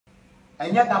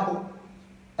Enya dabo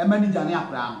e manager ne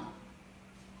akra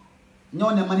no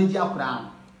nyo ne manager akra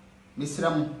no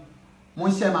mesrem mo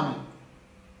nhye ma me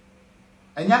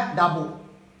enya dabo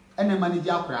e ne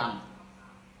manager akra no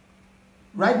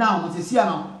right now mo se sia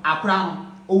no akra no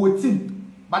owo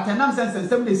team but enam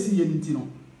sense na si ye nti no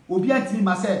obi antimi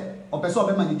ma se opese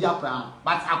obe manager akra no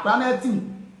but akra na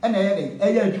team e na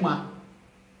ye adwuma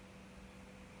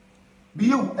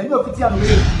Beyou enyo ofiti ano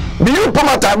Beyou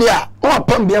pamatade a o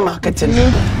pam bia market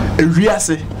ni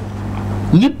ewiase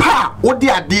nipa odi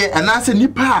ade anase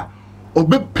nipa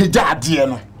obe peja ade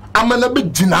no amana be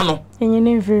gina no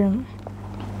enyine mfirim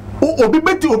obi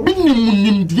beti obi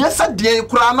nim de esa de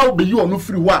kura na obeyi ono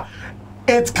free ho a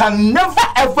it can never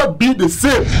ever be the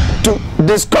same to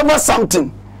discover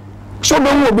something so be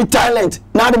wo be talent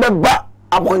na de be ba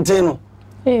abonten no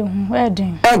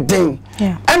Edin.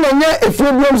 Yeah. And then if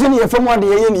you blooms in here from one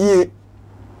day in here.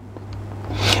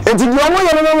 And if you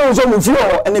are so with you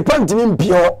and the point in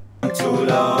pure to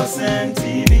Lordson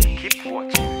TV. Keep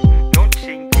watching, don't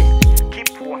change it.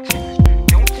 Keep watching,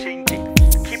 don't change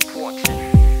it. Keep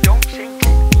watching, don't change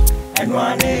it. And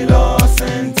one day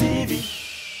Lordson TV.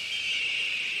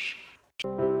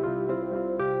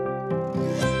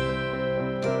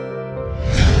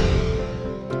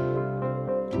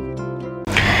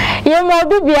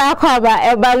 Bibia kwaba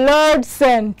eba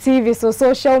Lordson TV so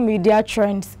social media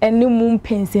trends eni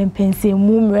Mpaninsem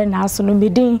mumre na so no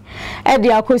medin e de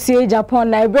akosi agyapong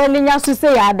na ebre ni nya so se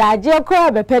ya adaje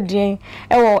kra bepedien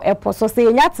ewo epo so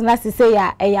se nya tena se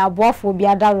ya eya obofour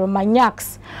bia da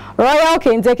romanyax royal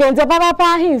kente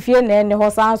papa himfie na ene ho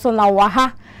sanso na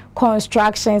waha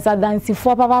constructions adansi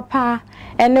for papa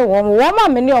anyone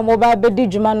woman many or mobile bedi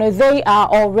juma no they are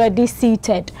already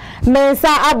seated mensa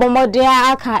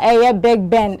abomodia aka eye big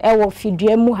ben ewo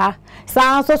fidue mu ha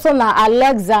so na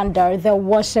Alexander the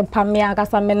worshiper me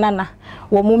akasa menana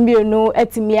wo mumbienu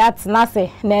etimi atena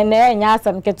se na enya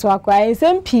asem keto akwa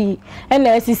ensem pi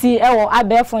na asisi ewo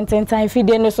abefo ntentan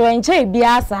fidie no so enche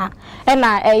bia asa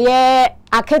na eye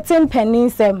Akete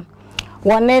Mpaninsem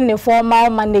one ne former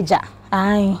manager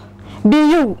ai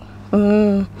Beyou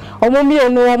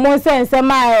omomienu omo sense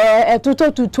ma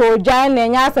etuto jan na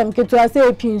nya asem keto ase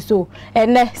epinso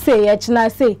ene se ye china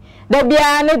se da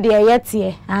bia ne de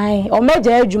yete ai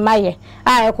omeja adwuma ye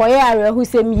ai koye arehu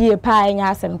sem yie pa nya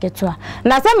asem keto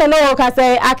na se me no ka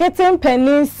se Akete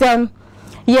Mpaninsem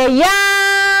ye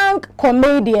young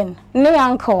comedian ne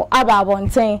uncle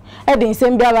ababonten e de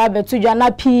nsem bia ba betudwa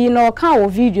na pi no ka wo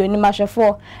video ni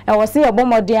mahwefo e wo se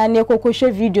yebomode ane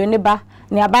kokoshe video ni ba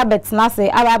ni ababet na se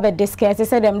ababe discuss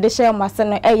say dem de share mase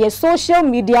no social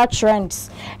media trends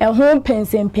e ho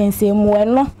pensem mu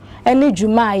eno ene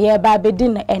djuma ye ba bedi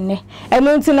na ene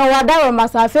eno nti na wadaro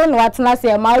masafe no watena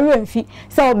se ma remfi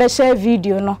se obe share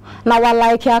video no na wa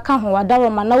like aka ho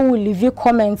wadaro ma na wo leave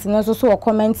comment no so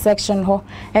comment section ho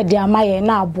e de amaye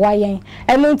na aboa yen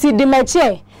eno nti di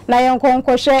meche na yen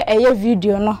konkohwe eye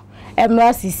video no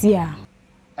emra sisi a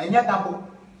enye dabo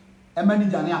e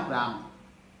manager ne akra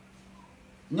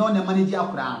nyo ne manager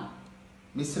akra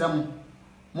mesrem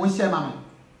mo nhye ma me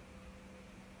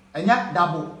enye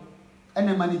dabo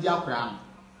ene manager akra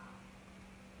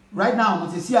right now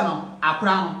mo se sia no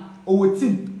akra no owo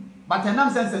team but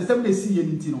enam sense na si ye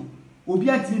nti no obi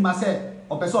antimi ma se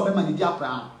opese obe manager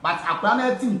akra but akra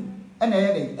na team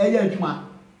ene eye adwuma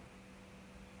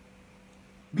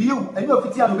Beyou enye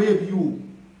ofiti ano be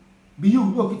Beyou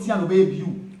no ofiti ano be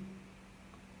Beyou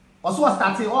also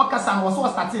started all kasa no also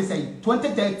started say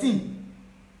 2013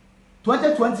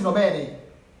 2020 no be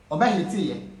obe hiti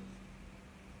ye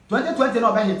 2020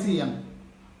 no be hiti ye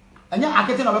anya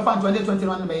Akete no be fan 2020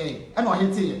 no be ye e no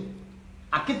hiti ye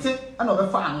Akete e no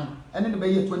be fan ene no be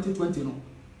ye 2020 no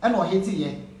e no hiti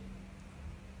ye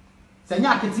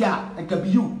senya Akete a enka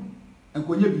Beyou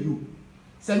enkonye Beyou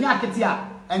senya Akete a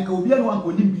enka obi anu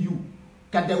ankonim Beyou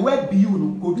ka the word Beyou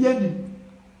no obi ani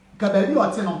ka ba bi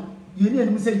ote no yeni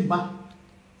enu se yiba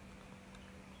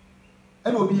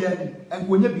ene obi ani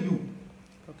enkonye Beyou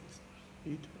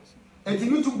eti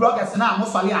YouTube bloggers na mo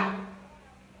sole a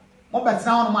mo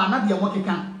betra won ma na de mo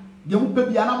keka de mo pe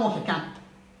bia na mo keka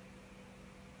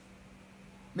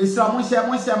mesra mo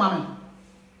share ma me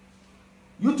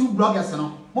YouTube bloggers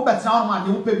no mo betra won ma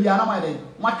de mo pe bia na mo de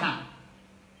mo ka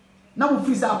na mo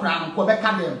free sa akra no ko be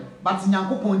ka dem but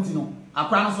nyankopon ti no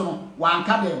akra no so no wa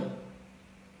anka dem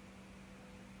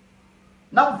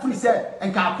na mo free say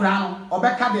enka akra no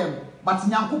obeka dem but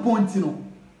nyankopon ti no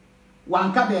wa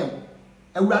anka dem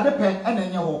ewurade pe ena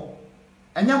enye ho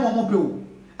enye mo pe o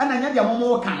ena enye de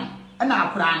mo kan ena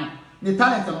akra no ne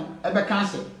talent no ebe kan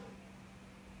hye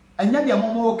enye de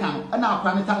mo kan ena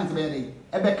akra ne talent be dey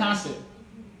ebe kan hye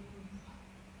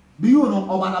Beyou no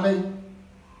Obanabe.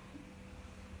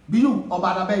 Beyou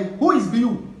Obanabe. Who is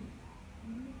Beyou?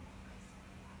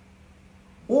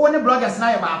 Who the bloggers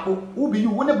na yabako? Who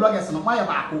Beyou? Who the bloggers no ma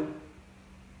yabako?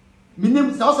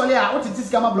 Minim say also there what it is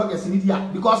scammer bloggers in media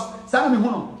because say me hu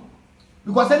no.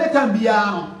 Because anytime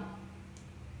biya no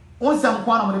on sam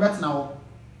kwa na mo de bet na ho.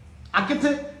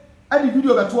 Akete any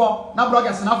video beto na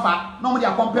bloggers na fa na mo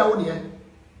dey compare wo de.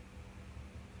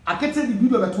 Akete the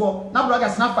video beto na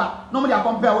bloggers na fa na mo dey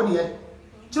compare wo de.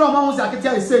 Chiro ma hu say akete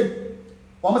ay say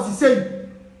o mo si say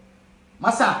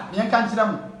masa me kan chira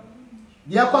mo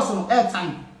de akoso no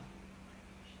airtime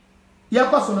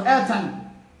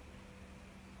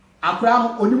akra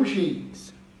no onim hwe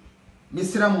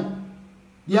mesira mo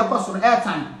de akoso no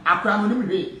airtime akra no onim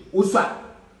hwe osua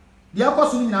de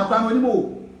akoso no nyina akra no onim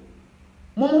o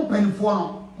mo mpanifo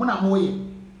no mo na mo ye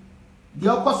de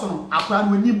akoso no akra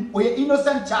no onim o ye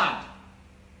innocent child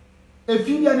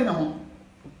efi bia ni na ho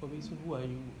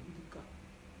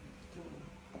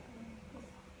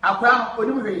akra no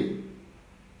onim hwe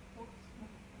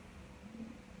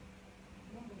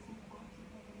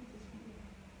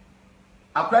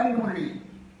akra ni hwe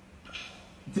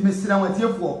ti mesira mo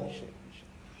atiefo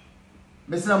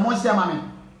mesira mo hia mame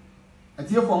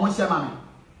atiefo mo hia mame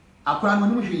akra no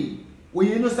onim hwe o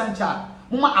ye innocent child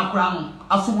muma akra no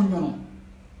asom nyono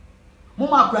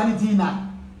muma akra ni dina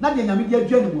na de nyame dia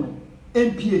dwa ni mu no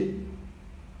empie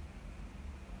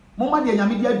muma de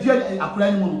nyame dia dwa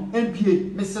akra ni mu no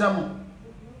empie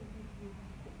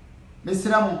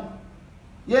mesira mo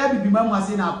ye bibima mu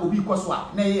ase na obi koso a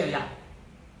na ye ya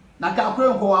na ka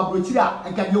akra nko abrochira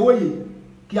nka de woye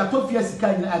ki atofia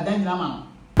sika ni adan nyina ma no.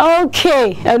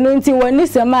 Okay, nti woni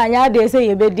sema anya de se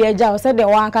ye bedi agya o se de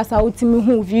wan kasa utimi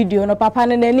hu video no papa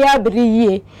ne nani abiri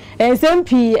yie ensem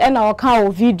pi e na o ka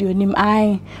o video nim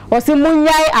an o se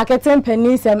munyai Akete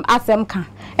Mpaninsem asem ka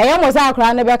eye mo sa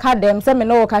akra ne be ka dem se me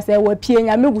no ka se wa pie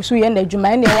nya megusu ye na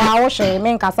adwuma ne wa wo hye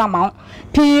me nkasa ma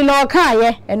pi no ka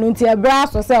ye nti ebra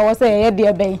so se wo se ye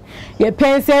de ben ye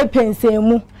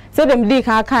pensemu se dem di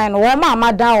ka kan no wo ma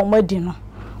amada o madi no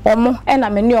omo ena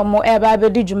me ne omo eba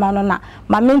abedi dwuma no na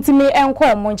ma mentimi enko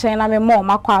omo nchen na me mo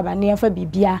makwa aba ne emfa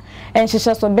bibia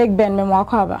enhyehyɛ so big ben me mo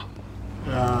akwa aba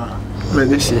me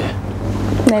this year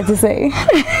na to say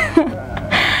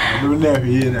no never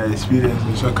hear na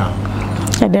experience so come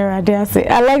there they say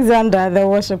Alexander the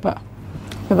worshipper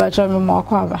eba cho me mo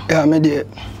akwa aba ya me de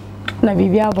na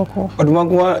bibia aboko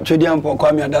odumakwa twedi ampo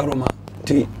kwa me adaroma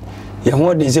ti ye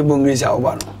ho de se bongresi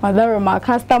awoba no adaroma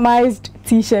customized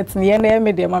t-shirts ni na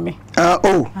me de mame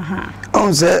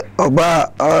on se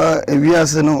oba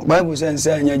ewiase no Bible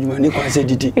say anya adwuma ni kwa se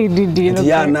didi no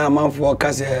ya na amanfo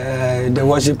ka se the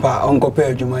worshipper onkopa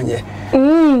adwuma nye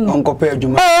onkopa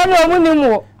adwuma no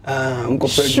munimo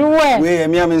onkopa we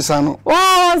emi amensa no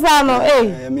sa no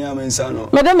emi amensa no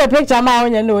me de me picture ma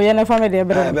onye no ye na fa me de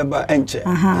bre beba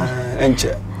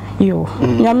enche yo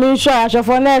nyame sho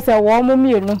ashofo na ese wo mo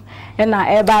mienu na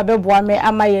eba abeboa me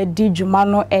ama ye di dwuma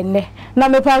no ene na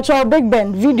me pacho big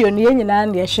band video ni nyina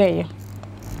na ye hye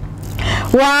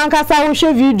wa kasa wo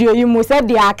hwe video yi mu se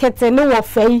de Akete ne wo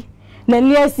fai na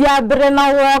ni asi abre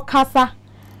na wo kasa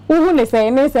uhu ne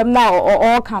se ne sem na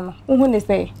o ka no uhu ne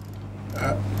se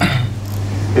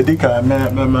edika me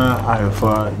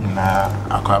ayefo na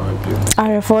akwa be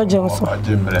ayefo je so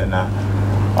ajimre na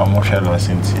omo hwe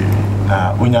Lordson TV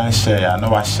na unya share ya na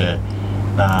wa share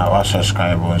na wa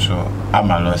subscribe so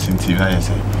ama Lordson TV na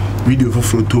yese video for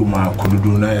photo ma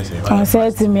kododo na yese on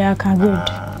set me aka good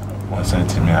on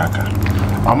set me aka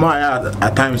ama ya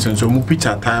at times so mu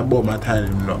picture tie bo ma tie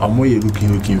no omo ye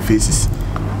looking faces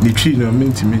the tree no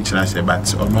minti chira say but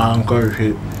omo anko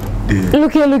hwe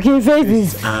the looking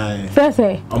faces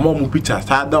say omo mu picture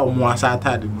sa da omo asa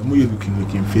tie mo ye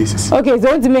looking faces. Okay,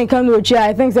 so what do you mean can no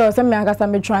I think so some me aka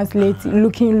me translate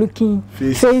looking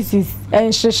faces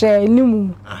and sheshe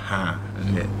nimu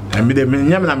and me de me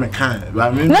nyam na me kan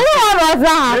ba me no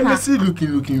was me see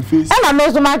looking face and I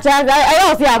me so much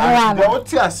I see abon na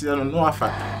what ase no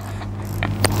afa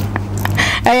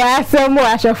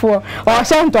Asamoah ashefo o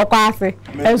she ntokwa ase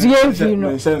enso ye fi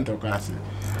no she ntokwa ase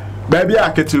baby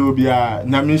Akete obi a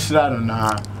nyame hira no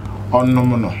na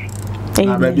onnom no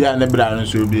na baby a ne bra no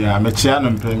so obi a me chia no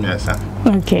mpemesa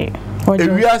okay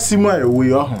ewi asimu a ewe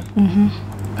yo ho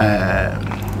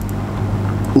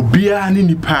obi a ne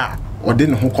nipa ode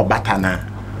ne ho kobata na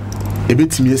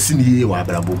ebetimi asi ne ye wa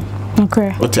abrabo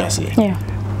okay what you say yeah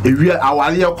ewi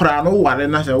awale yakora no ware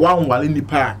na se wa nwale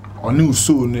nipa one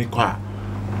uso ne kwa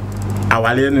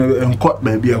awale no enko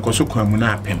baby enkoso kwamu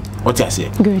na apem what you say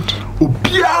good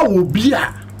obi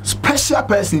a special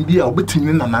person bi a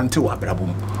obetimi na nante wa abrabo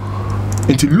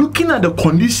into looking at the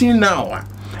condition now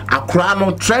akra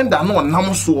no trend no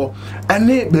nam so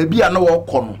ene baby an wo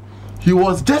kono he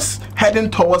was just heading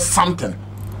towards something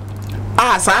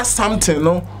as something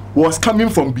no was coming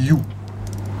from Beyou.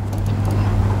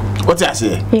 What I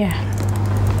say? Yeah.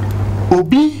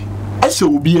 Obi ehye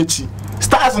obi echi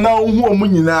stars na ohu omu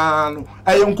nyina no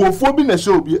ayenkofo bi na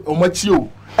ehye obi omachi o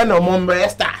ena omombe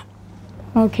star.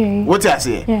 Okay. What I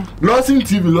say? Yeah. Lordson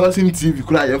TV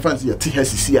kura ye fancy ya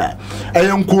THCC a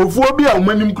ayenkofo bi a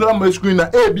omanim kura ma screen na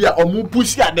e bi a omu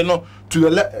push ade no to the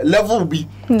level bi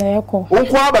na yeko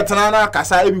onko abetana na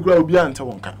kasa e bi kura obi ante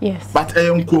wonka. Yes. But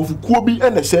ayenkofo kuo bi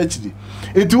ena hye achiri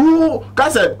etu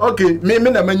kasa okay me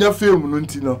na manya film no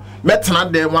nti no metena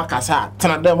dem akasa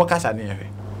tena dem akasa ne ehwe.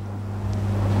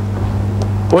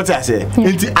 What I say?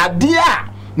 Nti ade a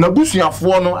na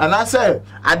busuafo no ana say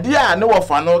ade a ne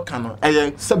wofa no ka no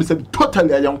sebi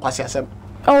totally ayen kwase asem.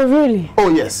 Oh really? Oh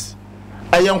yes.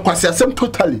 Ayen kwase asem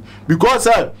totally because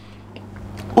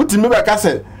utimi be ka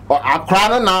say akra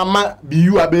no na ama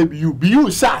Beyou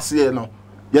Beyou sha ase no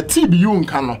ye ti Beyou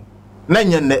nka no na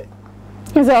nye ne.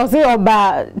 So say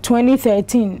about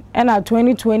 2013 and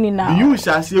 2020 now. Beyou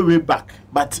sha ase way back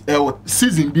but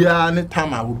season bia ne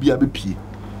time a obi abepie.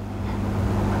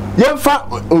 Yemfa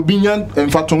obinyan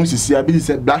emfa ton sisi abi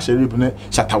se black sheriff ne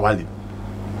shatawale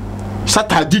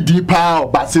shata didi pa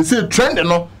but say trend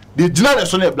no the general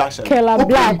so na black sheriff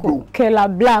kela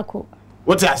black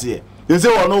what I say they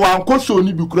say one wan ko show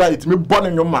ni bi kura it me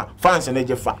born nyoma fans na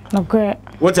jefa okay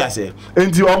what I say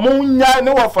enti omo nya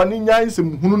ne wafa ne nya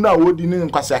nsem hunu na wodi ne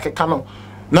nkwase akeka no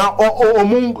na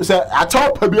omo say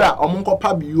achaw pa bi a omo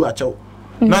nkopa Beyou achaw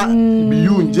na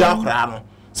Beyou nje akra no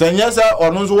senye se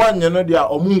onu zo wanye no dia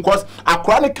omu cause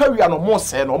akra ne kawia no mo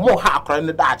se no mo ha akra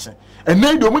ne daache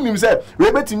ene do mu nim se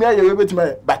we betimi aye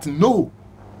but no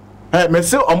me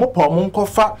se omo pa omo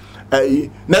nkofa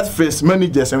Netflix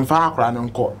managers enfa akra ne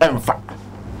nko emfa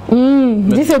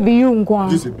this a Beyou nko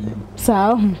this a Beyou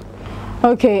so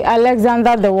okay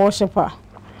Alexander the worshipper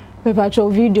pepacho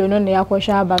video no na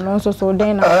yakwhwa aba no so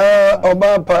den na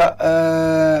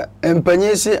obapa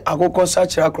Mpaninsem akoko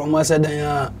sachira kromase dan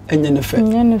a enye ne fe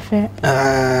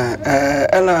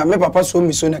ena me papa so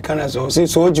mi so ne kana so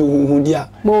oji huhudi a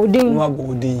bodin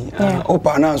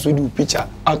opa na so du picture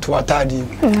ato atadi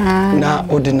na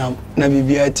odinam na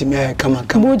bibia timi kama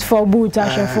boot for boot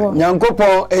ahwefo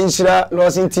nyankopon enhira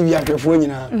Lordson TV ahwefo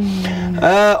nyina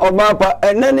obapa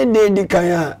enane de di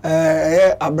kan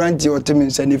a abranti otemi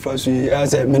nsanifa so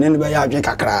as menene ba ya adwe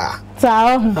kakra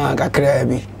kakra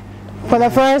bi for the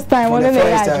first time when they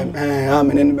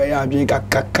menene ba ya adwe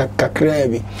kakra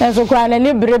bi so kwa na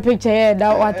ni bre picture here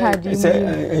that watadi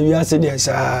we are said yes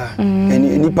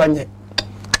nipa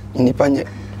nye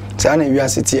sa na we are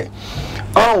sit say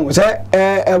we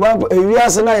are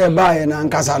say na ye ba ye na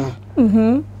nkasa no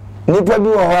nipa bi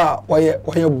wo a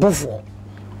woye bufo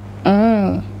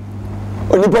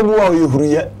nipa bi wo ye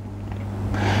huruye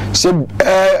se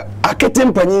Akete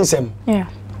Mpaninsem yeah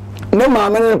no ma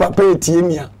me papa etie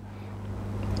mia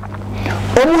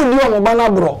omu ni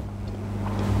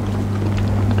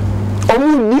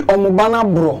omubana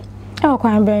bro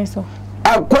akwan ben so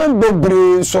akwan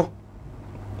bebre so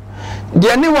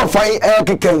de ni wo fa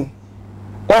keken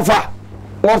wo fa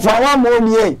wa mo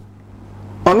nie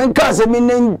o me ka se mi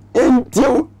ne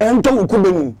entie ento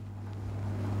kubenu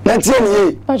na tie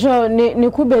ni pacho ni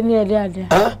kubeni ele ade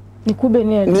ni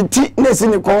kubeni ele ni ti ne si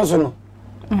ni konso no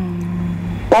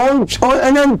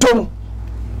enentom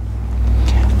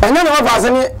ene no fa se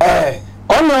ni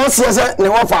on no se se ne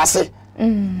wo fa se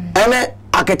ene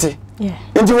Akete yeah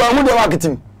nti wa mu de wa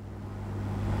Akete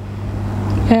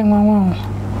nwa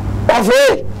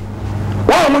ofe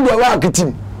wa mu de wa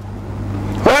Akete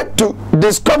to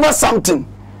discover something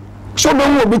so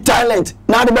don't will be talent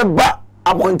na de ba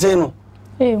abonten no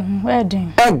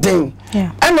Edin.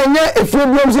 Yeah. And then if you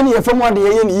blame in your family,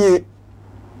 ye.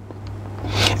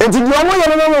 And if you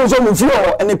are so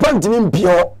floor and the point in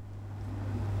pure.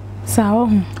 So,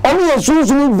 only a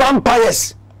soon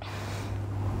vampires.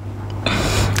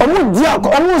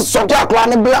 Almost so dark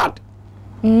running blood.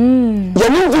 You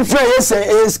need to phrase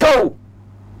a skull.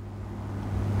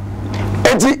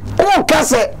 And the old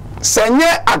cassette, send ye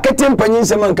Akete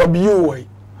Mpaninsem and Beyou.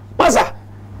 Masa.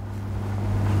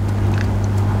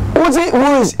 Who is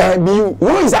Beyou?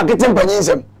 Who is Akete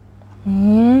Mpaninsem?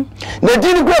 The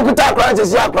didn't go to talk right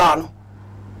as your crown.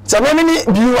 So many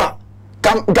Beyou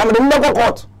come to the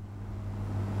court.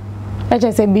 I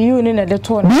just say Beyou in the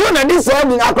tone. Beyou and this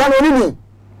in a crown already.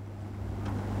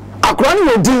 A crown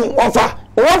will do offer.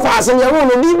 Offer and your own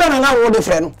leave and I will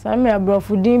defend. Some may have brought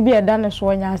food in be a done as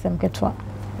one as some ketwa.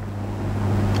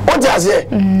 What does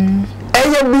it? And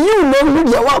you Beyou know who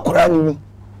you are crown.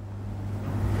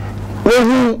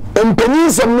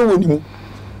 Mpaninsem no woni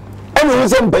ene wo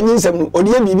se Mpaninsem no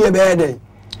odi bibi e be den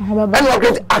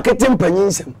ene Akete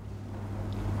Mpaninsem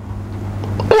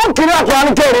wo kiri akwa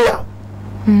no career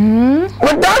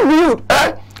without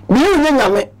Beyou ni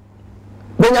nyame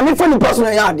Benjamin for the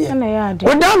person ya ade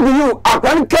without Beyou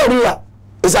akwa no career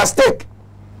is at stake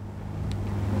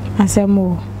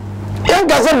Asamoah yan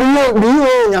ka se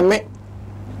Beyou nyame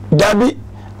dabi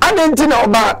adenti na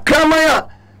oba kraman a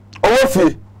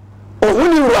owofi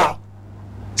ohuni wura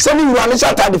se ni wura ni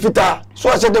shata de fita so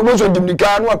a se de bo so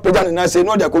dimnika no apega ne na se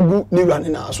no de akogu ni wura ne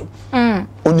na so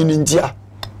onini ntia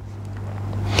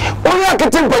oni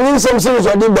Akete Mpaninsem se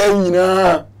so de ba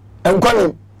nyina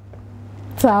enkwani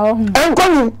sao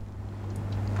enkwani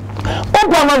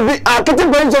opa ma bi Akete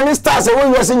Mpaninsem ni stars e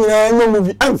wo yesi nyina enyo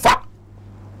movie emfa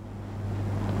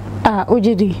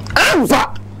ojidi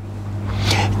emfa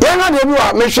yana de bi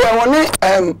wa me hwe woni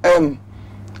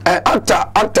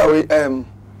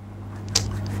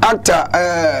actor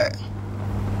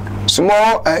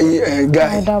small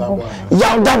guy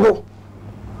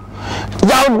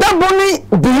Dado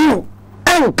ni Beyou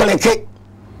enkleke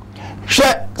hwe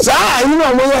sa ayi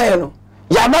no mo ye no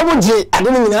Dado je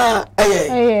ade ni nyina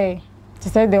to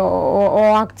say the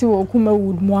or active kuma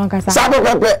wood mo ankasa sa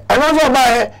pepe eno so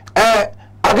ba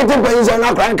Akete Mpaninsem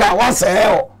na kranka wa se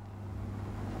o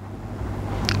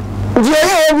je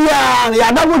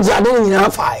bia Dado je ade ni nyina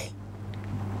fai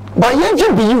ba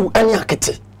ye Beyou ani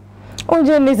Akete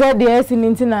onje ni say the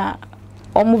esinti na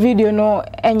omu video no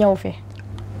enye ofe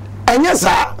enye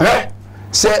sa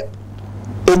se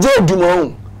eje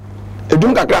edumo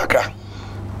edum kakra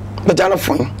beta no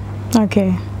fon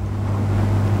okay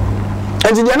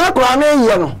enti dia na kra na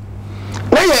ye no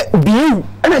na ye Beyou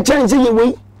na challenge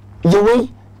yewe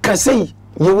kasei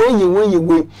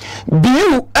yewe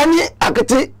Beyou ani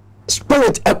Akete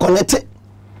spirit e connect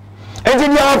enti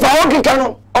dia ofa okika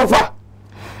no ofa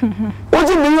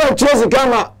oji Beyou choose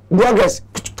kama bloggers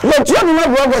le tuo ni na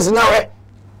bloggers na we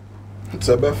it's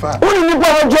a befa oni ni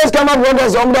pa choose kama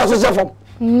bloggers on da social form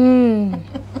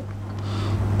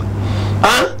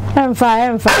emfa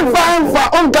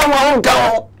onka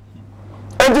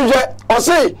enti je o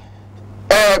say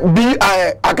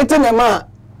Akete na ma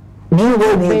Beyou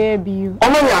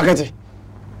omo ni Akete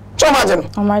so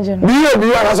imagine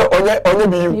Beyou ana so onye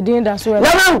Beyou idin da so na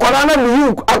nkora na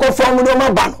Beyou akofo mu no ma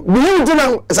ba no Beyou ti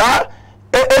na sa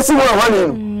esi mo wa ni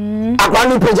akwa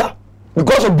ni peja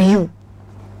because of Beyou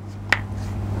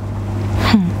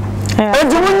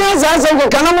enti munya za ko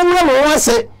kana mo mo wa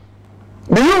se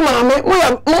Beyou mama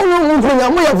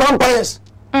mo ya vampires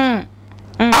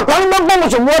akwa ni bo mo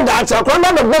so mo da ati akwa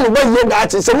na bo mo ye da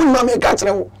ati se mu mama ka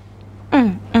kire wo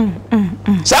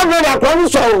sabe da akwa ni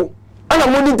so ana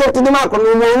mo detect ni ma akwa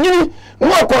no mo nyini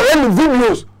mo ko re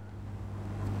videos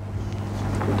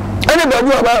ana da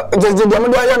bi aba je mo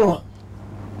do aya no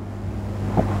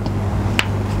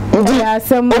ndi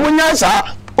omunya sa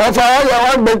ofa ya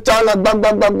wa beta na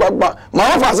gbagba ma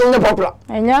ofa se nye popular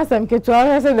enya sam ketu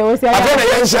o se de wo se afa na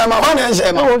yen share ma ho na yen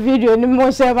share ma o video ni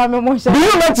mo share ba me mo share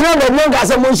Beyou na tira da no ga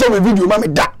se mo share video ma me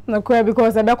da na ko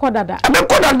because e be ko dada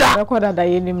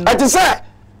yenim no ati say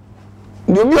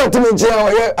ni mi otimi nche o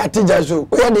ye atija so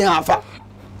o ye ni afa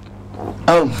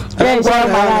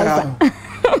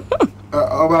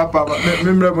oba papa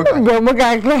memre mo go mo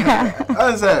ka clear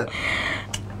I said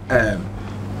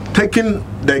taking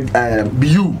the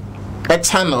Beyou a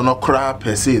channel no cry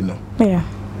per se no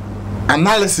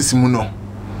analysis mu no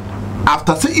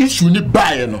after say issue ni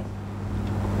buy no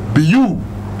Beyou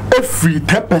every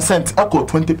 10% equal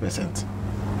 20%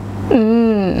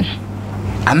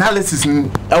 analysis in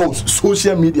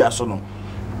social media so no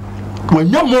when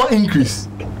you more increase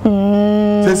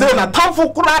say na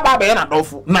tanfo kura ba be na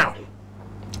dofo now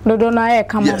do na e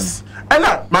come yes and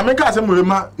na mama ka say mo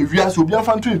ma ewiase obi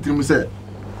afa ntu ntrim say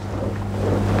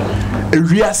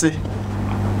ewiase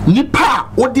nipa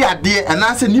odi ade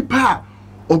ana say nipa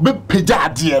obe peja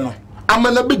ade no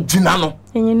amana be gina no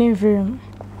enye ne mfirim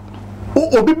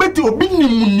obi beti obi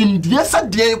nim de sa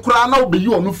de kura na obeyi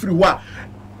onu free ho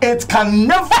it can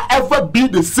never ever be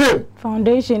the same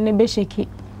foundation ne be shake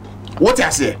what I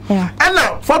say and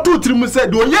now for 2-3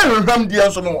 said do ye hwam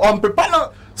de so no on pepa na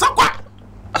sakwa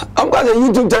am kwa the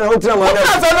YouTube channel what na what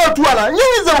I say no to ala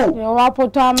yin yo wa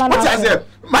poto ama na what I say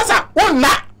masa wonna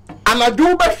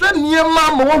anadu be hwe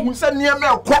niema ma wo hu se niema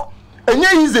ekọ enye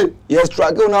yize yes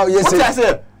strike now yes what I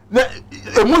say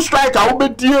emu strike a wo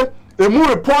bedie emu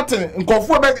reporting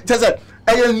nkofo be tese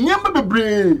eye niema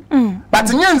bebre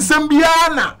but nye nsem bia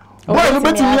na boy no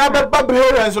betumi abeba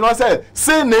brehens no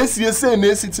say na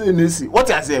esi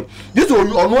what I say this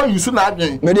ono use na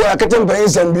adwen me dey Akete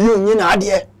Mpaninsem Beyou nyi na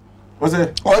ade What's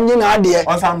it? Onye na ade.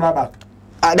 On Sam back.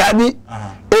 Adabi.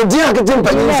 Edi Akete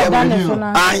Mpaninsem.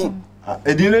 Ayi.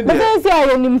 Edine de. But say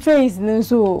I nim face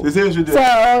nso. Say so. So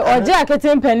oje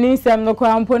Akete Mpaninsem no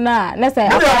kwampo na say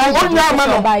onya ma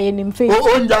no ba ye nim face.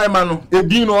 Onya ma no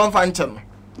edin no on fa nche no.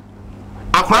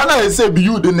 Akora na say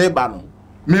Beyou de neighbor no.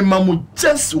 Me mamu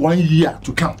just 1 year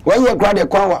to come. 1 year grade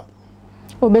kwanwa.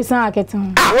 Obesan Akete.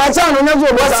 Wasan no nso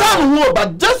wasan ho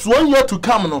but just 1 year to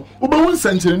come no. Obewu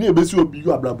sanchere ni ebesi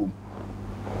Beyou abrabom.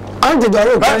 Ante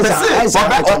dore kansa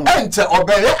ente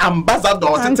obere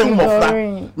ambassador tetem mofra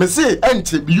me say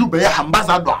ente Beyou be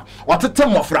ambassador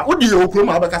otetem mofra odi e okuro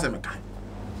ma abeka se mekan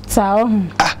sao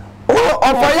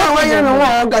ofoya wanya no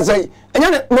wa kasai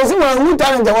enya me si wa hu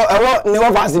talent ewo ne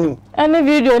wa fasini ene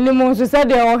video ni mo so say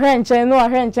de o hwe nchen no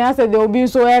hwe nchen ase de obi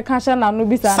so e ka sha na no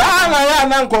bi sa na ya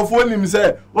na nkofo nim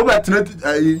say wo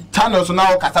betene channel so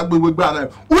na o kasa gbegbegbe ana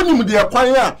unim de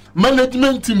kwan a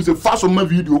management team se fa so ma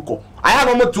video ko aya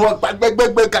no mo to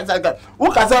gbegbegbe kasa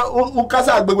wo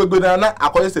kasa gbegbegbe na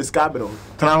akoye se scabro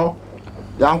tran ho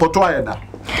ya nkoto ayeda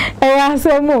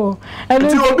Asamoah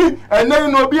enti obi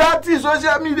enen no obi ati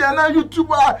social media na YouTube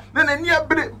na ni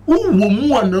abre wo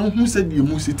mu ana hu se de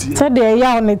mu siti se de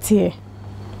ya onete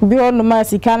bi onu ma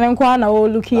sika ne kwa na wo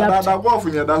look here da golf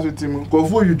nya da so tim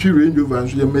Kofi you twi Range Rover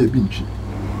nso ye ma ebi ntwi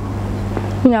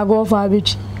nya golf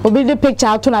abichi obi de picture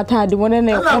ato na tade mo ne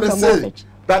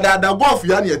da golf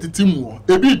ya na yetiti mu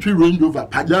ebi twi Range Rover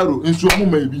Pajaro nso mu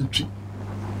ma ebi ntwi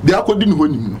de akodi ni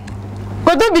honim no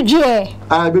kodo bi dwe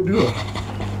baby o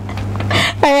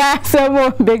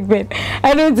Asamoah Big Ben.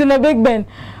 I don't know Big Ben.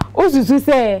 Osusu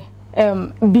say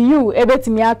Beyou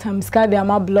ebetimi atam ska de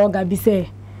ama blogger bi say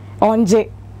onje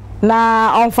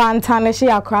na on fantane she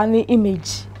akra ni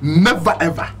image. Never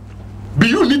ever.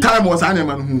 Beyou ni time was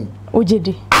animal hu.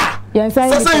 Ojedi.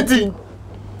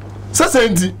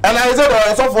 Society. And I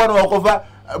said so for no cover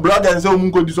blogger say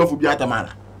omunko di so for bi atamana.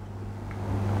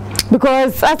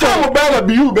 Because I tell about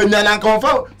Beyou Benyana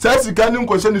confirm says you can't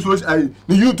question this was I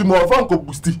the YouTube more fun ko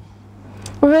boosti.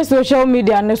 We social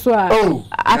media no so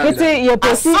Akete ye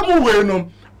post somewhere no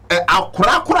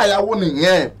akura ya wo ne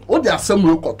ye o de asem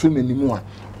ro koto manimu a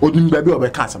odun ba bi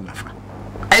obeka asem nafa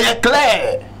e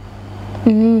clear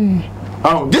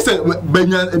this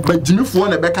Benyan bajimifo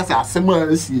na beka say asem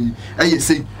a si e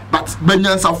say but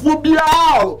Benyansafo bia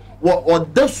o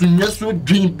da sunye so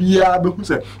dream bia be hu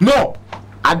say no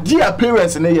adia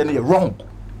parents na ye wrong.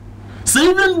 So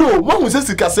even though one was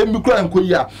sika say mi kura nko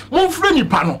yi a mon frɛ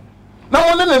nipa no na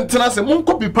won ne ntena se mon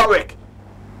copy powerwork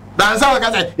dan sa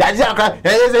ka say ya ji akra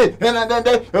say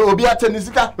obi a teni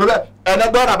sika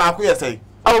na dollar ba ko ye say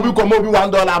a obi ko mo bi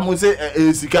 $1 mo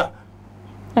say sika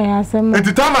Asamoah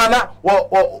etitama na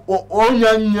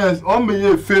onyanya o me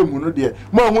ye fame no de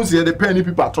mo hu se the penny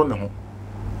people to ne ho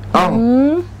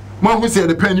mo hu say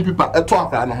the penny people eto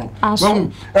akra no ho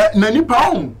mo na nipa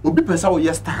ho obi pesa wo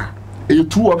yestar e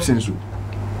two options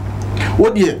o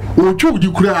de o twu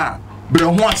di kura bre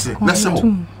ho ase na se ho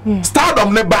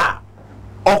stardom ne ba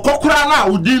okokura na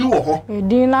odin wo ho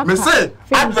me say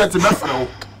advert be fra ho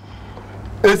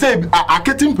e say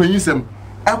Akete Mpaninsem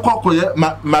ekokoye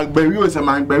Beyou se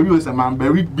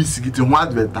Beyou bisigiti ho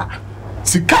advert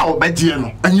sika obeje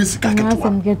no anyi sika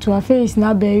ketewa get to a face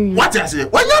na Beyou what I say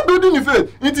when you building the face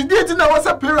it date na was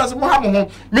parents mo ha mo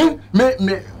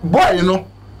me boy you know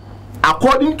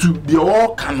according to the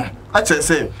all canon I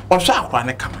say ohwa akwa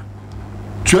ne kama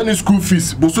training school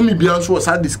fees bosomi bia so was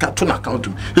had this carton account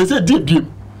they say dey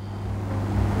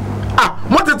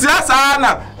motete asa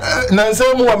na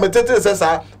nsem mo metete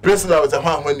sesa president was a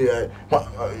man when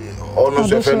ono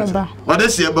so friend what dey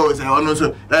say about say ono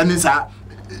so any sa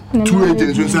two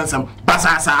agents nsem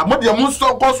basasa mo de mo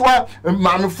so koso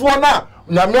mamefo na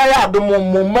nyame ya adom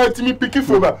mo matimi piki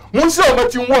fova mo se o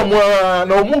mati wo mo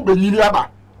na mo benyini aba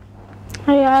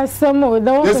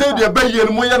Asamoah they say the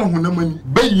Beyou mo ya no hunamani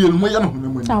Beyou mo ya no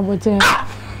hunamani abote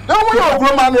na mo ya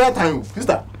ogro man ya time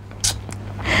sister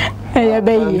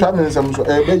Beyou Mpaninsem so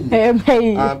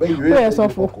Beyou we are so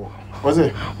for was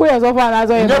it we are so for na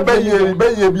so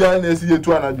Beyou bia na esi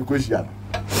etu anaju kwehia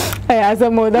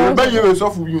Asamoah Beyou so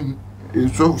for you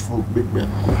so for Big Ben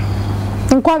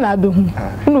nkwa na be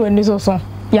hu no eni so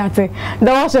yate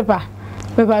the worshiper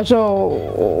we pa show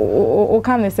o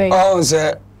can say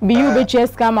say Beyou be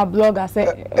chess camera blogger say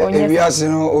onye we ase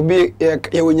no obi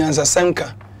ye wonyansa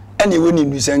senka ene woni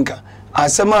nu senka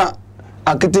asema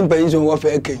Akete Mpaninsem wo fa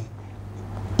eken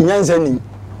nyansa ni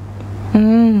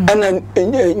ana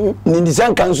ni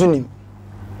senka nso ni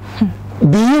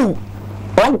Beyou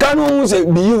on kanu say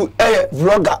Beyou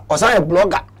vlogger o say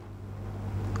blogger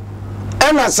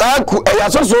ena sa ku ya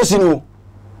so si no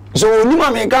so oni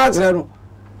ma me ka atre no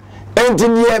and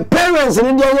the parents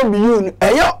in the Beyou,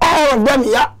 all of them,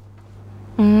 yeah.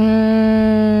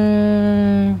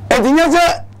 And the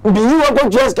other Beyou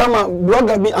just come a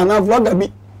blogger be and a vlogger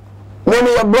be.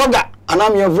 Maybe a blogger and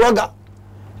I'm your vlogger.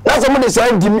 That's somebody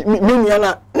said,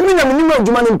 Mimiana. I mean,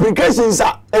 human implications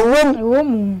are a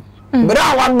woman. But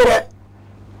I want better.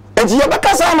 And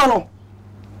Yabaka Samano.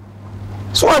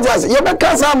 So I just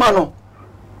Yabaka Samano.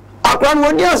 I can't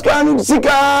want to scan Sika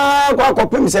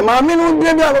Quacopim. Say, Mammy, no,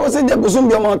 baby, I was in the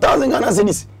Busumbi 1,000 Ghana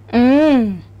cities.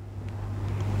 Hey,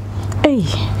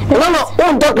 no,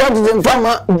 don't talk about the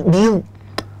farmer view.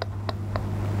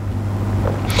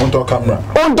 On camera,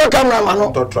 man.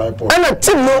 On tripod. And a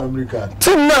team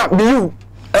now, Beyou.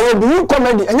 A Beyou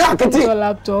comedy, and Akete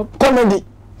laptop comedy.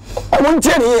 I won't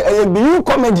tell you a Beyou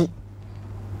comedy.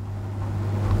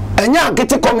 And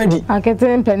Akete comedy.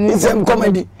 Akete Mpaninsem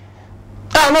comedy.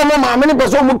 I know, Mamma, many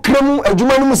person will claim a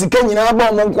Juman music in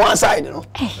one side. And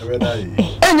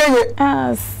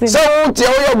so,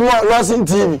 tell you about Lordson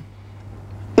TV.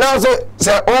 Now, say,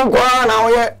 Uncle, now,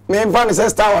 yeah, me Mpaninsem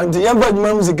star, and the young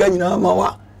music in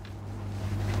Mawa.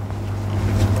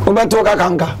 Obatoka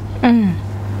kanka.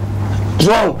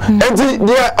 So, enti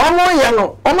de omo ye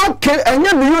no, omo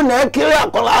enye Beyou na ekire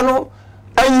akola no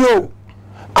ayo.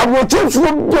 Abotefu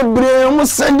bebre mu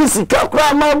send sika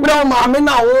kra ma bra ma me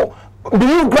na wo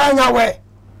Beyou kra nya we.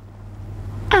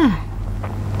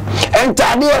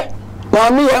 Entade ma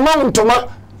mi ye ma ntoma,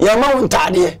 ye ma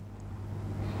ntade.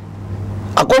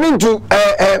 According to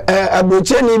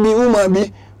aboche ni bi uma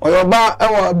bi, oyoba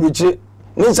ewo aboche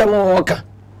ni samo woka.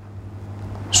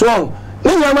 So,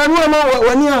 ni yamanu ama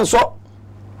wani anso.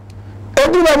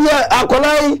 Edu ba bia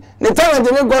akolai ni talent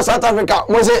ni go South Africa.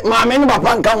 Mo se maame ni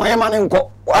papa nka wo yema ni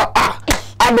nko.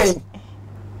 Adai.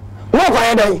 Mo kwa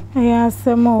yedai. Ya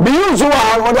Asamoah. Beyou so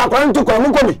wa o da kwan tu kwan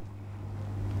mu ko bi.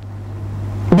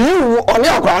 Beyou oni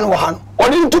akwan wo ha no.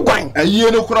 Oni tu kwan.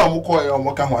 Ayiye no kura mo ko e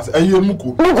mo ka ho ase. Ayiye mu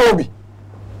ko. Mu ko bi.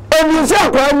 Ebi se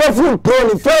akwan mo fu pro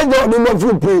ni fedo ni mo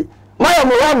fu pro. Maya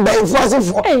mo wa ba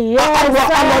infasifo.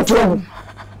 Awa trouble.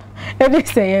 Ebi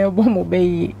say bomo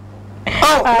beyi.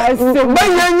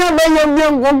 Benya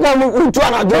bien gogo utu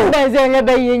anajo. Be say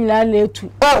beyi nyina na etu.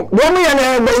 Bomo ye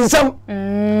na Mpaninsem.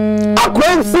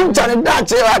 Akwan future ni da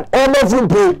che obofour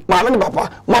pro. Ma me papa,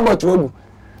 ma botu ogu.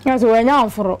 Yes, we nya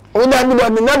amforo. O da bi na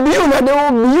Beyou na de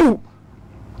wo Beyou.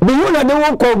 Beyou na de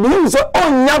wo ko Beyou so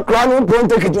onya kra no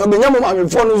ponte kitu be nya mo ma me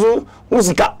fo no so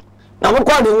musika. Na mo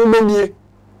kwa de wo bemie.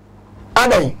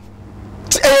 Adai.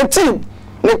 Team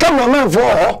ne cameraman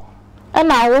for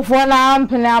na awofo na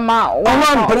ampene ama o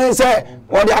ma mpene se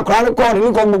o de akra ne ko ni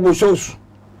ko gbogbo shows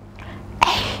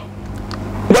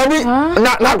dabi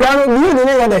na akra no ni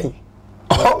ne yadai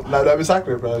Na da bi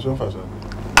sacrifice so fa so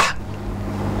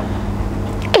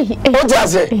o ja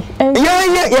se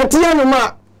ye tie no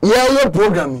ma ye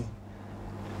program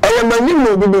e mani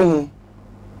no bi be hu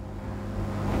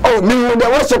oh mi wo de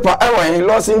worshiper e wa in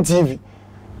Lordson TV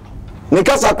ni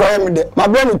kasa kwa me de ma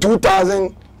bring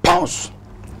 £2,000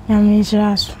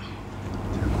 Yamijasu.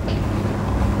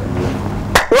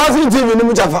 Lordson TV ni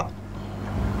muchafa.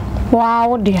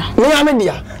 Wow dear. Ni ame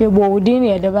dia. Ye bo udini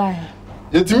e de bai.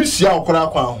 Yetimi sia okora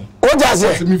kwa ho. O ja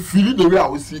se me feel the way I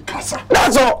was see kasa.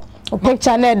 That's all. O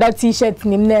picture na that t-shirt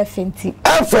nim na fenti.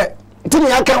 Efe.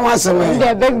 Tini aka ho asem.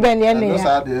 The big ben ye ne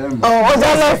ya. Oh,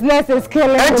 jealousness is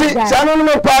killing. Enti chano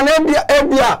no pa na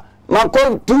ebia. Ma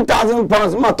ko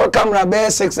 £2,000 ma to camera be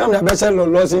 600 be sell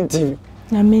Lordson TV.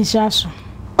 Yamijasu.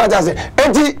 Oja se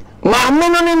enti ma me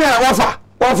no ni na wafa.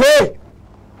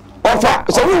 Wafa.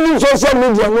 So we need social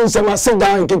media no say sit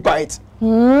down and keep quiet.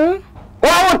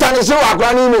 What tarnishing your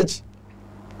grand image?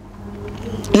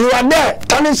 You are there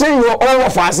tarnishing your own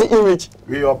fancy image.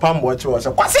 We your palm watch was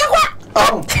a kwase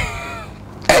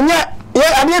and yet,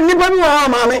 I didn't nipa mi wa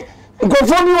mama. Go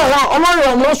for me wa o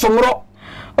mo somro.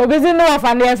 Obi no of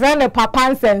and your friend the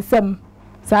Mpaninsem.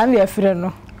 San your friend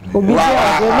no. Obi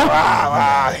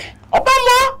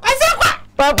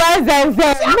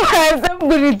Mpaninsem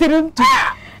bulitirim tu.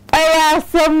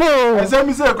 Asamoah.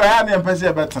 Asem say ko ya na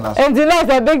empese betena. And the last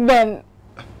a big ben.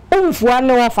 Umfu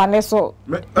no of and so.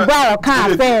 Ba o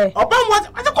kan say. What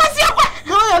kwase akwa.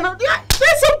 No.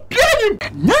 Yes,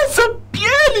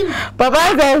 pieni. Papa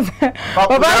says.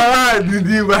 Papa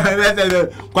didi ba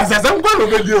kwase asem kwa no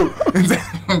bedio.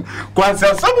 Kwase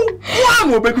asem kwa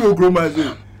mo bedio groma say.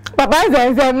 Papa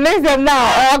says next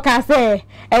now all can say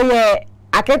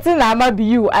Akete na ama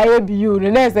Beyou aye Beyou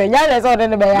no say nya le so de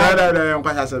ne be ya. No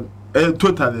kwase asem.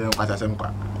 Totally kwase asem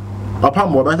kwa. Papa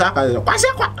mo be sa kwase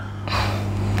kwa.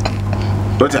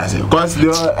 What I say? Cause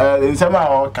the in some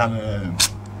our can the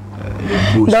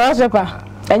worshiper.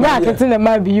 Enya Akete na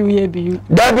ma Beyou ye Beyou.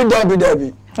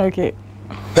 Dabi. Okay.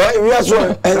 We are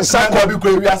so and Sako bi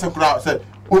ko we are so crowd say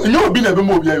you obi na be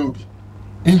mo obi ayi obi.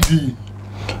 Inti.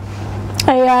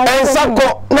 And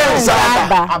Sako na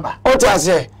Saba. O ti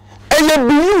ase. Eye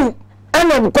Beyou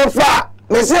ene Kofi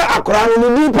me say akora no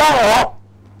ni pa ho.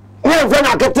 We fe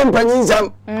na Akete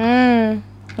Mpaninsem.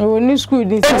 O ni school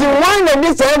this. Enti one na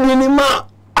this say ni ma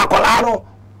akora no.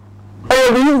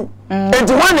 Beyou.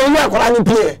 Enti one na ni akora ni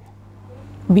play.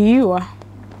 Beyou.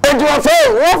 Enti o fe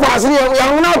wo fa se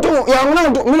ya wona to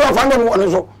me of andem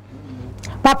won so.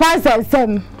 Papa said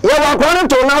sem. Ya wa akora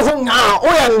to na so nya o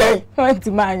ya ndai.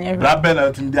 Enti manye. Rabbe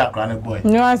na tim di akora ne boy.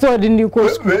 No so di ndi ko. We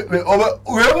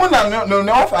mu na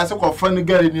no ofa se ko fan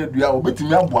gari ni adua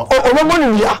obetimi aboa. O mo ni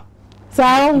wia.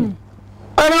 Sao.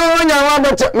 Ana wonya wa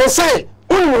bete me say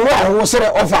unu wo sere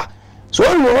offer so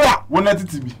unu wo wona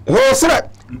titibi wo sere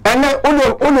ene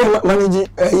unu maniji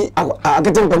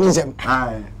Akete Mpaninsem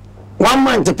ai 1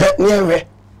 month pe ne ewe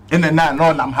ene na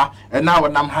no nam ha ena wo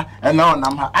nam ha ena wo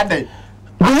nam ha adai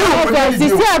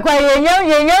sisi akwa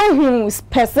yenya hu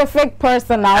specific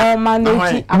person na o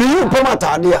manage Beyou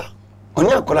pomatade a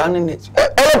oni akora ne ne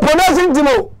pronouncing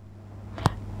timo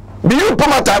Beyou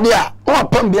pomatade a o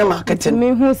pam bia marketing me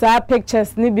hu sa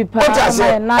pictures ni bi pa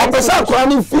na opesa akora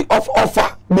ne fee of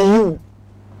offer Beyou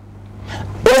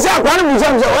ese akora ne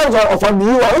musam se offer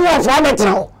Beyou o offer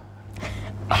betra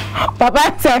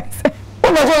papa text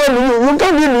o ba so you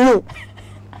can be Beyou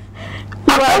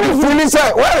akora feel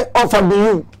say where offer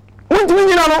Beyou what do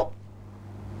you know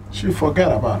she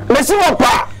forget about it me see what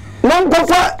pa non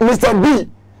kofa Mr. B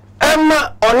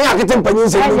Emma oni Akete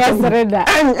Mpaninsem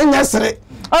enya sere.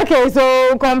 Okay,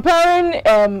 so comparing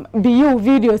Beyou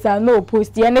videos are no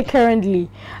post any currently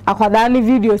akwadani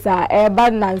videos are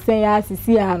bad nansen ya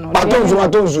sisi ano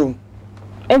atonzo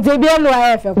ente bia no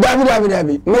afa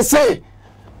David me say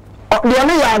the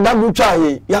only ya adabu twa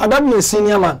ye ya adabu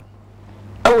senior man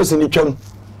I was in the twam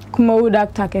kuma wo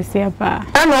doctor kese pa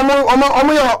and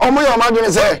omo yo madwene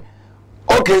say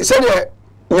okay say the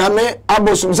nyame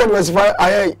abosum say specify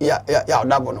aye ya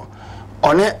adabu no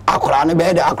one akora ne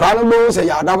be de akora no bo say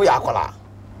ya adabu ya akora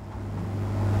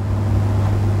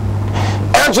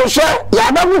enso she ya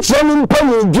adabu training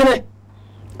mpani dwene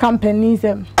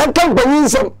Mpaninsem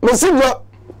Mpaninsem me see your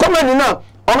comedy na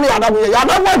omo ya adabu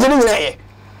agene nyina ye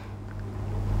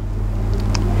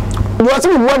wo se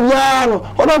wo ya no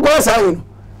odo ko say no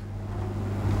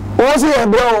wo se e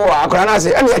bro akora na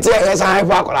say ene ye tie ye san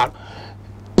fa akora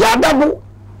ya adabu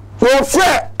wo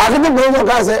fe Akete bro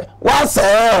ko say wa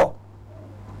say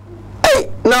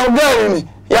now girl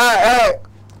ya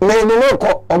me no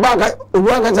ko obaka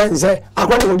obuaka say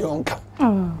akwani ndi onka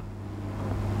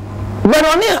but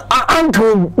oni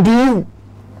uncle Beyou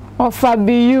offer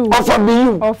Beyou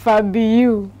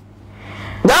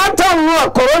that time no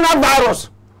coronavirus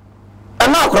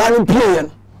and now akwani play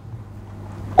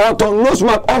auto no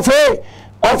smoke offer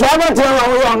about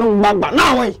we on gbagba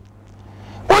now we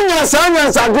onya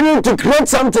science agreeing to create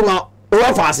something we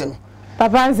offering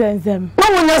papa nsensem no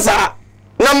onya sa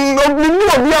na mi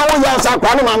obi a wo ya sa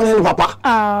kwa no mam ne papa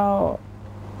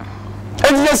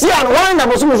e see an why na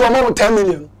bosu so mo 10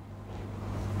 million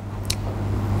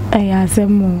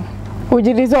asemo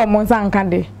ojiri so mo sanka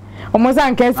de omo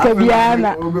sanka eska bia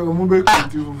na omo be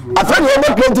creative afani o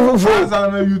be creative for sa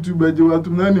na YouTube eje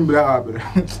watum na ni bra abre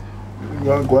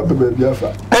ya go be bia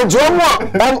fa enjo mo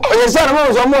ye say na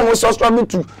mo subscribe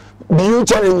to Beyou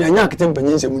channel nya Akete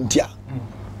Mpaninsem ntia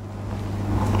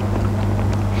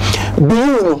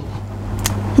Beyou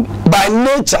by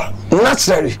nature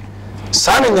naturally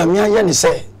sana nyamia ye ni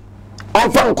say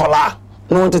onfa nkola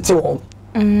no tete wo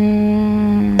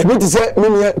ebi ti say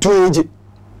me to age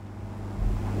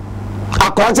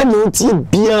akwa te me ti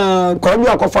bia ko bi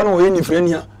akofa no ye ni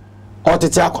freni a o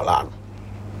tete akola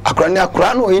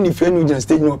akra no ye ni freni ujina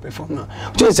stage no perform na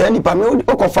to say ni pa me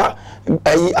okofa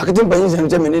ayi Akete Mpaninsem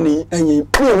te me ni anyi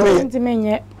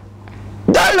menye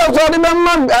Dado so the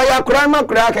man ya kura ma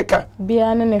kura keka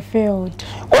bia na field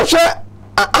o hwe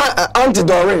anti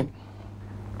Doreen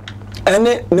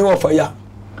ene ni wo fa ya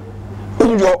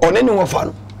unjo one ni wo fa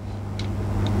no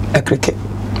ekreke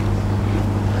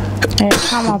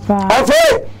kama pa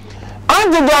ofe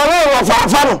anti Doreen wo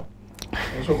fa no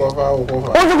so ko fa o ko fa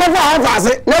o ko fa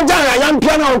se na jara ya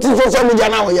mpia na o ti social media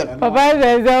na wo ye papa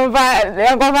ze fa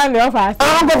ya ko fa ni o fa se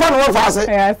ko fa no wo fa se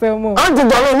ya so mo anti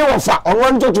Doreen ni wo fa o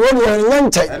won to wo ni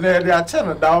nche ene de a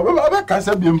chen da o be ka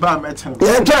se bempah me chen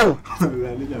ye chen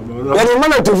ya ni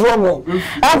mana to fo mo ko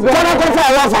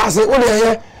fa wo fa se o de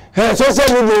ye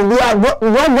social media bi a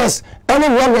bloggers any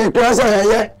blogger class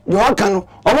ye yo kan o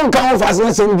mo kan wo fa se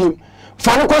na se bi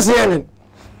fa no ko se ye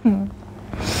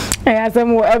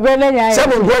Asamoah ebele nya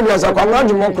seven progress akwa na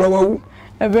dwumo kro wawu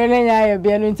Ebene nya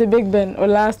be no into Big Ben or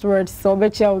last words so be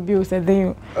chia obi o say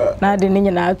den na de ni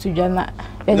na atu dwa na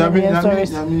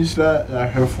Nyamisha ya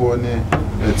hefo ne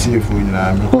etiefo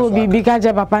nyina me ko bibi ka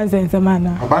je papa nsensem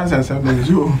ana papa nsensem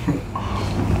be you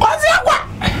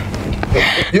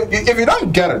if you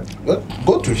don't get it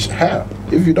go to hell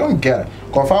if you don't get it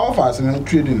confirm fast and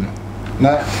trading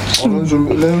na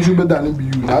onzo be dan be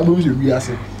you na do se wi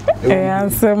ase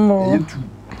Asamoah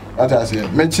what I say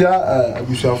mechia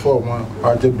abusia for mo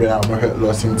algebra am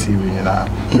Lordson TV nyina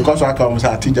because I come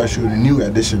say teacher show the new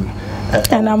edition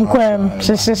and I'm kwem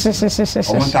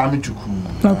on time to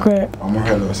cool okay I'm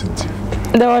Lordson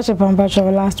TV the worship and patch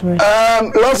of last word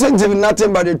Lordson TV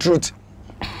nothing but the truth.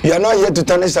 You are not here to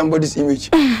tarnish somebody's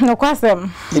image. No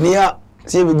question. In here,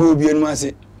 see we go beyond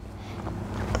Manasseh.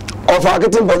 Of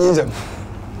Akete Mpaninsem.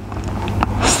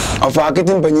 Of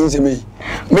Akete Mpaninsem.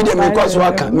 Me dem because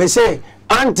waka. Me say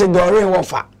anti Doreen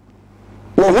wafa.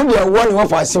 Wo hu dia one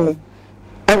wafa simu.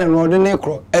 And an ordinary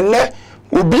crow. And le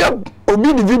obi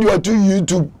the video to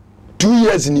YouTube 2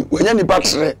 years ni. When you nipa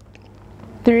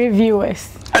 3 viewers.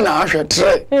 And I share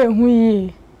 3. Hu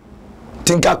yi.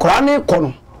 Tinka kora ne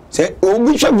kono. Say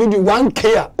obi share video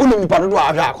 1K uni mi pado do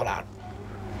ahwa akora.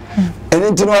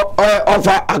 Eni ntino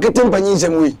ofa Akete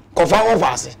Mpaninsem we kofa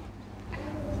ofa ase.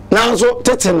 Na so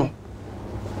tete no.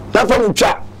 Na fa mu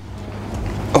twa.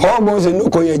 Ho mo se no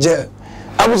ko ye je.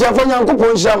 Abusa fa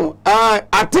Nyankopon sham.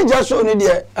 Atija so ni de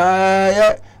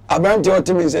ye abranti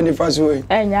otimi se ni fa so we.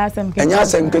 Enya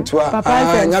asem ketua.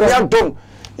 Nya bi adom.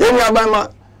 Ye ni abama.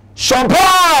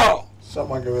 Shampoo.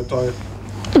 Sama give toy.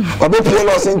 Obi play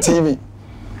Lordson TV.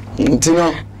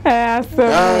 Ntino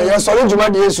ya solo juma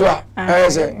de Yesu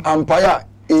a say ampaya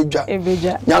eja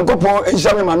Nyankopon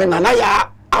enhyame mame na ya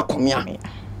akomia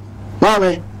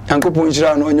mame Nyankopon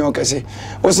nhyira no onye okese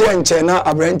o se enche na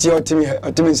abranti otimi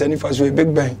nsani faso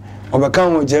Big Ben obeka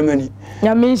ho Germany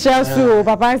nyamisha su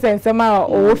papa nsensem a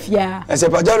ofia ese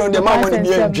pajalo de ma woni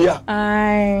bia ntwia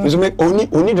ai so me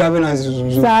oni driving as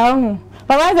so sa hu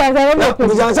papa nsensem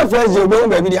mo jansa fresh je obo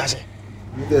ba bi di ase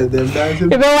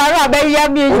ebe wara be ya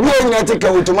bi obi enyatika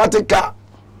automatic car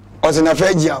osina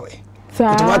fresh je awe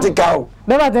automatic car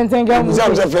be ba tenten ga mu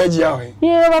sam se fresh je awe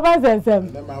ye papa nsensem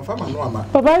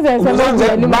papa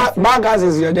nsensem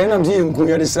bagazes ye den am si nku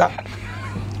ye disa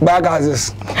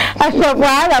bagazes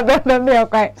Asamoah be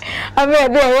okay. I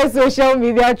mean there social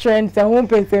media trends and home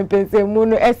pense mu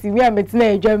no esimi ametina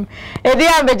edwam. E dey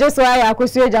am just why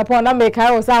akosu Japan na make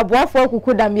I was abofour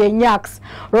kuku da me nyaks.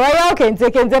 Royal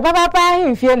kente papa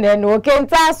himfie na no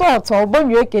kente asort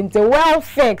obonwe kente well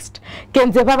fixed.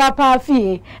 Kente papa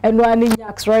fie eno ani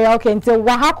nyaks Royal kente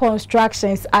waha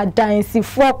constructions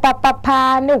adansifo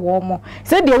papa ne wo mo.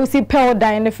 Se dey usi pel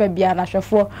dan ne fa bia na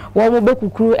hwefo wo mo be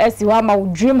kukuru esi wa ma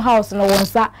dream house no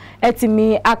wonsa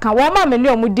etimi aka wo ma me ne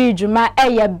omudi djuma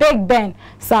eye Big Ben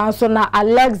sanso na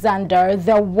Alexander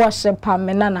the worshipper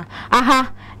menana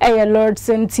aha eye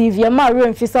Lordson TV ma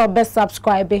remfisa obe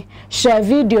subscribe share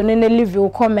video ne leave your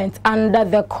comment under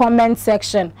the comment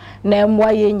section na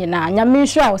emwa ye nyina nyame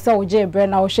hwa wo se wo je bre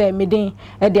na wo share midin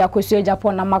e de akosu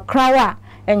Japan na makrawa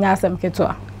enya asem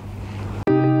keto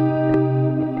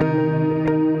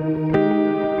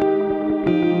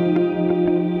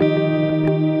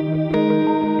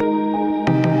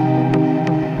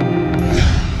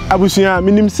abusuya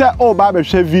minim se o ba be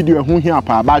hwe video hu hia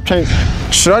pa ba twen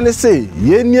hro ne se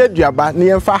ye ni aduaba ne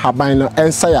yemfa haban no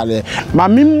ensa yale ma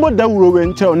mimmo da wuro we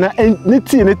nche na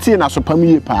ne ti na so pam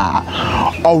ye pa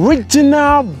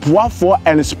original boafo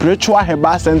and spiritual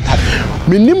herbal center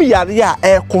minim yare a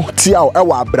eko ti a e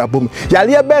wa abrabom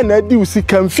yare be na di usi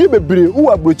kamfie bebre u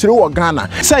abrochire wo Ghana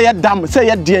se ye dam se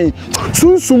ye de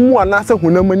sunsumu ana se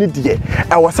hunamani de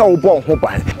e wo se wo bo ho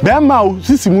ban be ma o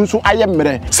sisimu so aye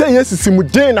mere se ye sisimu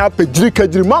de na pejiri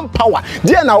kajiri man power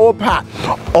de na wo pa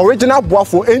original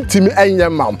boafo entimi enye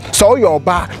mam so yo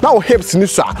ba na wo hips ni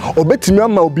so obetimi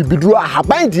ama obibiduru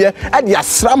ahaban de e de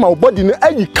asra ma body no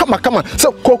ayi kama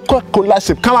se Coca-Cola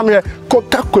shape kama me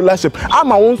Coca-Cola shape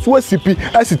ama won so asipi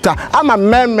asita ama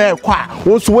meme kwa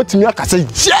won so wetimi akase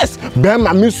yes be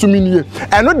ma me sumi nie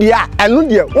eno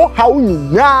de wo hawo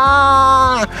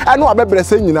nyina eno abebere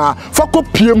se nyina fako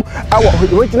piem awo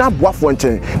original boafo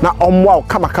nchen na omwa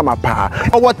kama pa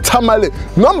owo tamale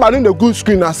number in the good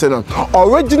screen asena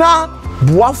original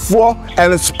boafo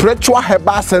and spiritual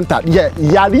herbal center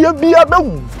yare bia be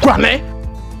gwane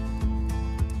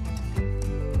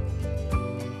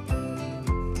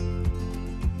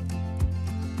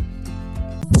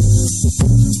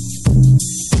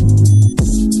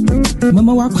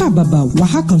Mama Wakwa Baba,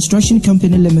 Waha Construction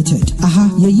Company Limited.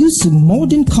 Aha, you use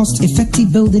modern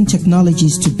cost-effective building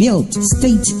technologies to build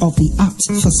state-of-the-art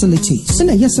facilities.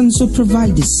 And yes, also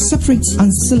provide separate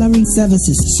ancillary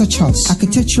services such as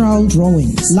architectural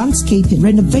drawings, landscaping,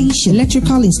 renovation,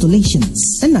 electrical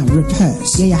installations, and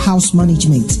repairs. Yeah, house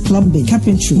management, plumbing,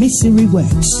 carpentry, masonry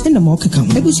works, and the more come.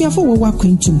 Ebusia for Wawa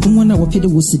Quintum, Mwana Wapida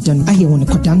was done. I hear on a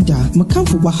Kodanda, Makam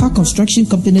for Waha Construction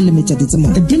Company Limited. It's a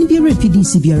month. The Denbiara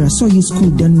PDC Biara, so you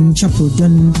school done, chapel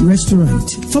done,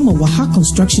 restaurant. From a Waha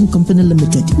Construction Company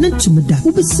Limited. Nantumada,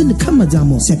 who be seen the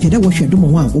Kamadamo, Sapeda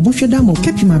Washaduma, Oboshadamo,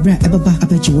 Capimabra, Ababa,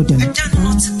 Apache Wodan.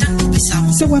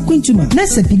 So we're going to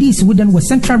Manasseh PDC Wooden was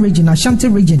Central Region, Ashanti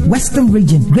Region, Western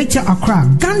Region, Greater Accra,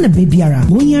 Ghana Babyara.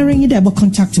 When you're in the able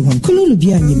contact to one. Kululu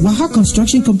Biani, Waha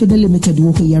Construction Company Limited,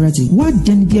 Woko Yarati. What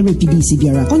Denbiara PDC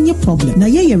Biara on your problem? Now,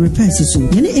 yeah, repairs is so.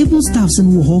 You're able staffs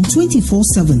in Woho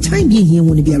 24/7. Time being here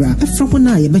when Biara. A from one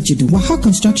eye, I bet you do. Waha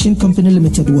Construction Company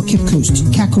Limited, Cape Coast,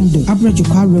 Kakum do,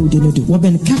 Abrajukwa Road,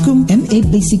 Waben Kakum, MA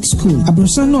Basic School,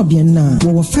 Abrosano Biana,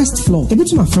 our first floor. A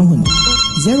bit my from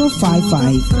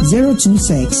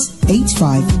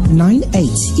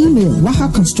 055-026-8598. Email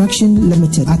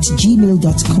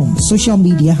wahaconstructionlimited@gmail.com. Social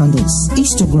media handles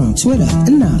Instagram, Twitter,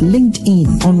 and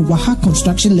LinkedIn on Waha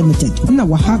Construction Limited, and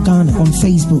Waha Ghana on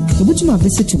Facebook.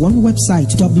 Visit one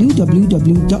website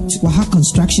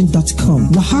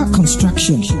www.wahaconstruction.com. Waha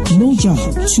Construction, no job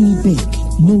too big,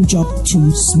 no job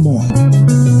too small.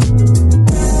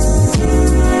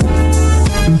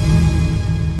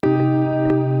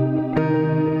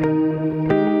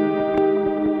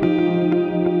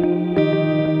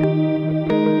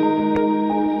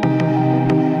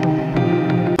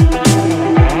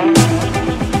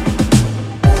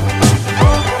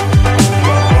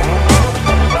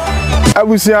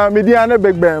 Abusia media na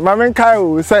big ben mamen kai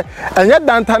o say enye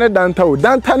dantane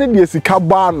de sika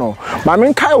ba no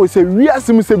mamen kai o say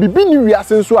wiase mu say bibi ni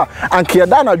wiase nso a anka ye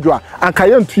da na dwo a anka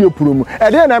ye ntuye puromu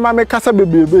e de na mamen kasa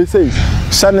bebebe say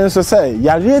sane nso say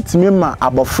yare etimi ma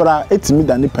abofra etimi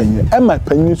da ne panyin e ma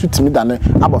panyin nso timi da ne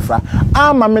abofra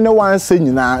ama me ne wan say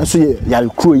nyina nso ye yare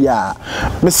kuro ya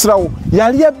mesrawo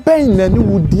yare ben na ne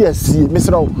wudi asie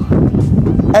mesrawo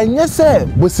enye say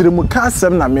bosiremu ka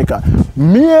asem na meka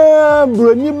mia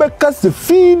broni beka se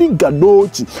fini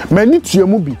gadochi mani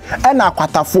tuemu bi e na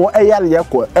akwatafo eyare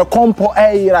yeko e kompo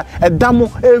eyira e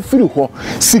damo e firi ho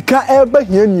sika e ba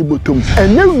hia ni botom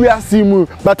enye wiase mu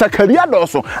batakari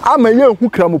adoso ama ye hu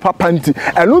kramu papa nti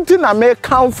enu nti na me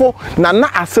kanfo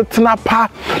na asetena pa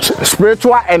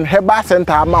spiritual and herbal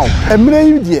center amount emre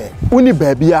yi de uni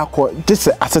baabi akọ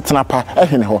dise asetena pa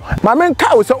ehene ho ma men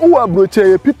ka wo se wo abroche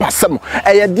ye pipasem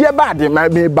eye de ba de ma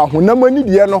me ba honam ani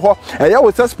de no ho eye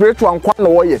wo se spiritual nkwa no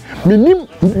wo ye minim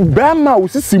bema wo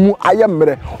sisimu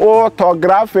ayemre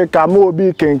orthographic ama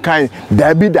obi kenkan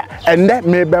dabida ende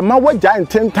me bema wo ja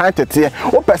intentan tete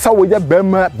wo pesa wo ye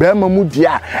bema mu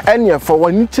dia ene fa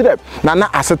wani kire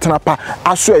na asetena pa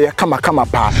aso ye kama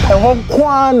pa ehon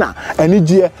kwa na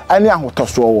anigye ane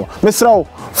ahotoso wo mesra wo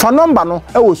fa number no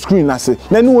e wo screen na se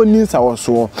na ni woni nsa wo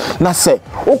so na se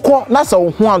ukọ na se wo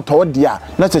ho anto dia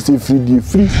na se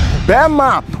free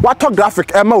bema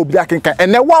orthographic ema obi akenkan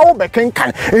ene wa wo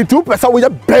bekenkan etu pesa wo ye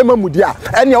bema mu dia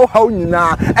ene wo haw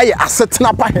nyina eye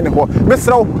asetena pa hene ho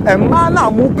mesra wo ema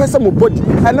na mu pesa mu body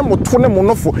ene mo to ne mo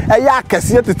nofo eye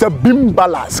akese tete beam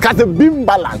balance kate beam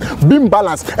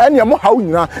balance ene mo haw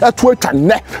nyina etu atwa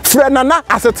ne frɛ na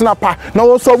asetena pa na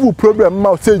wo solve problem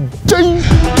ma say jing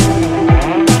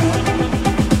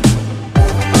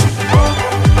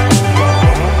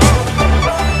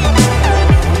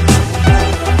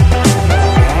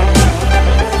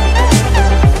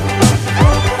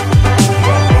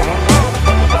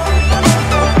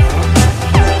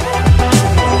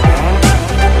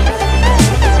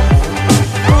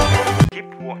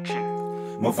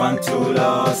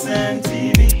Lordson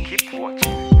TV. Keep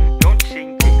watching, don't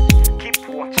change it. Keep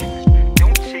watching,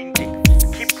 don't change it.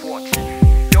 Keep watching,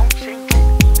 don't change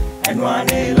it. And one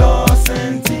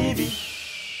Lordson TV.